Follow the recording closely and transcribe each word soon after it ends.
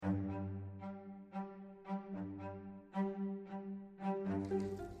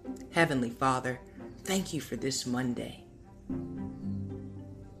Heavenly Father, thank you for this Monday.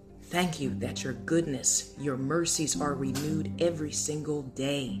 Thank you that your goodness, your mercies are renewed every single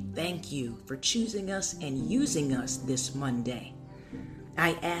day. Thank you for choosing us and using us this Monday.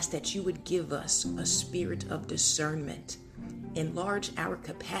 I ask that you would give us a spirit of discernment, enlarge our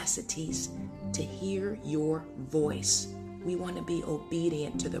capacities to hear your voice. We want to be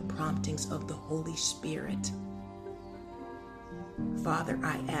obedient to the promptings of the Holy Spirit. Father,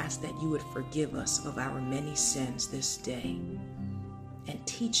 I ask that you would forgive us of our many sins this day and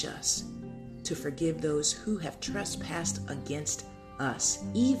teach us to forgive those who have trespassed against us.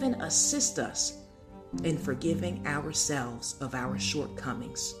 Even assist us in forgiving ourselves of our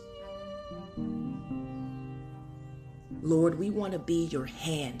shortcomings. Lord, we want to be your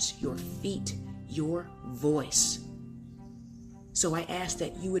hands, your feet, your voice. So I ask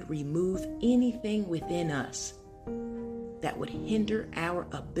that you would remove anything within us that would hinder our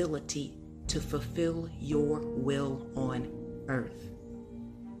ability to fulfill your will on earth.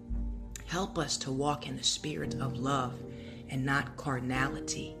 Help us to walk in the spirit of love and not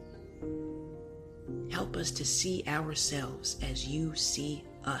carnality. Help us to see ourselves as you see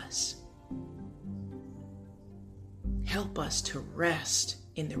us. Help us to rest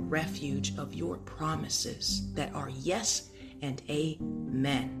in the refuge of your promises that are yes and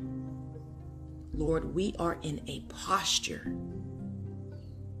amen. Lord, we are in a posture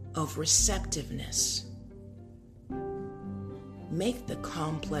of receptiveness. Make the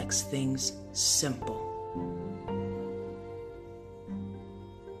complex things simple.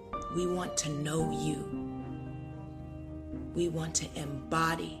 We want to know you. We want to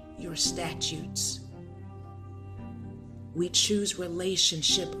embody your statutes. We choose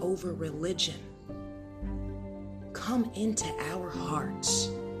relationship over religion. Come into our hearts.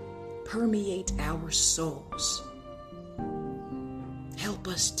 Permeate our souls. Help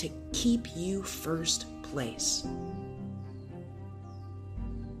us to keep you first place.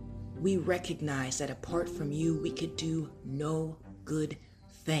 We recognize that apart from you, we could do no good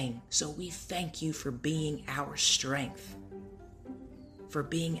thing. So we thank you for being our strength, for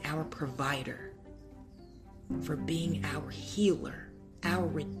being our provider, for being our healer, our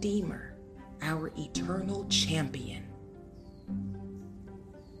redeemer, our eternal champion.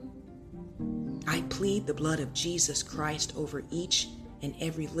 I plead the blood of Jesus Christ over each and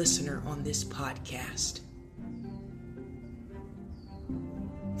every listener on this podcast.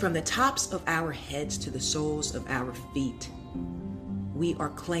 From the tops of our heads to the soles of our feet, we are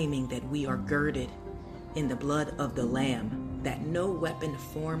claiming that we are girded in the blood of the Lamb, that no weapon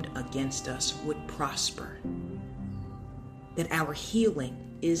formed against us would prosper, that our healing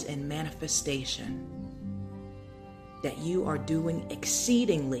is in manifestation, that you are doing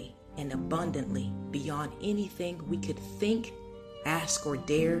exceedingly and abundantly beyond anything we could think, ask, or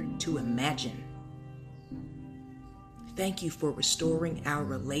dare to imagine. Thank you for restoring our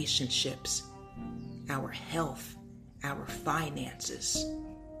relationships, our health, our finances.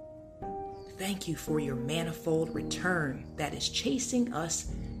 Thank you for your manifold return that is chasing us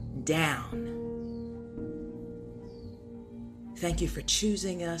down. Thank you for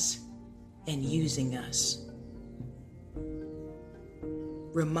choosing us and using us.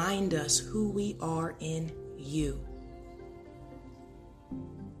 Remind us who we are in you.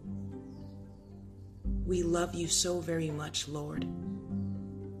 We love you so very much, Lord,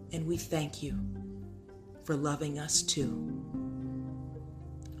 and we thank you for loving us too.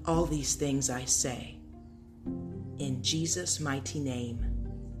 All these things I say in Jesus' mighty name.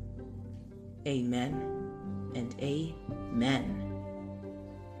 Amen and amen.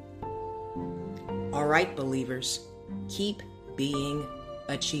 All right, believers, keep being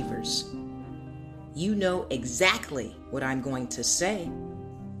achievers. You know exactly what I'm going to say.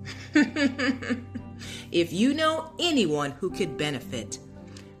 If you know anyone who could benefit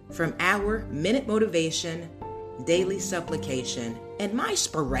from our minute motivation, daily supplication, and my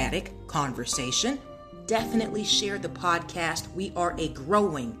sporadic conversation, definitely share the podcast. We are a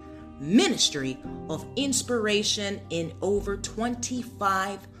growing ministry of inspiration in over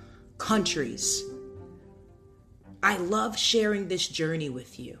 25 countries. I love sharing this journey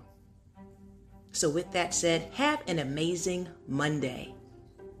with you. So with that said, have an amazing Monday.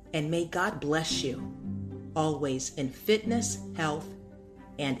 And may God bless you, always in fitness, health,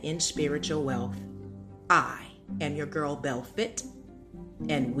 and in spiritual wealth. I am your girl, Belle Fit,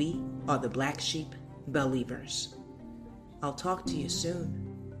 and we are the Black Sheep Believers. I'll talk to you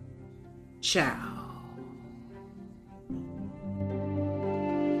soon. Ciao.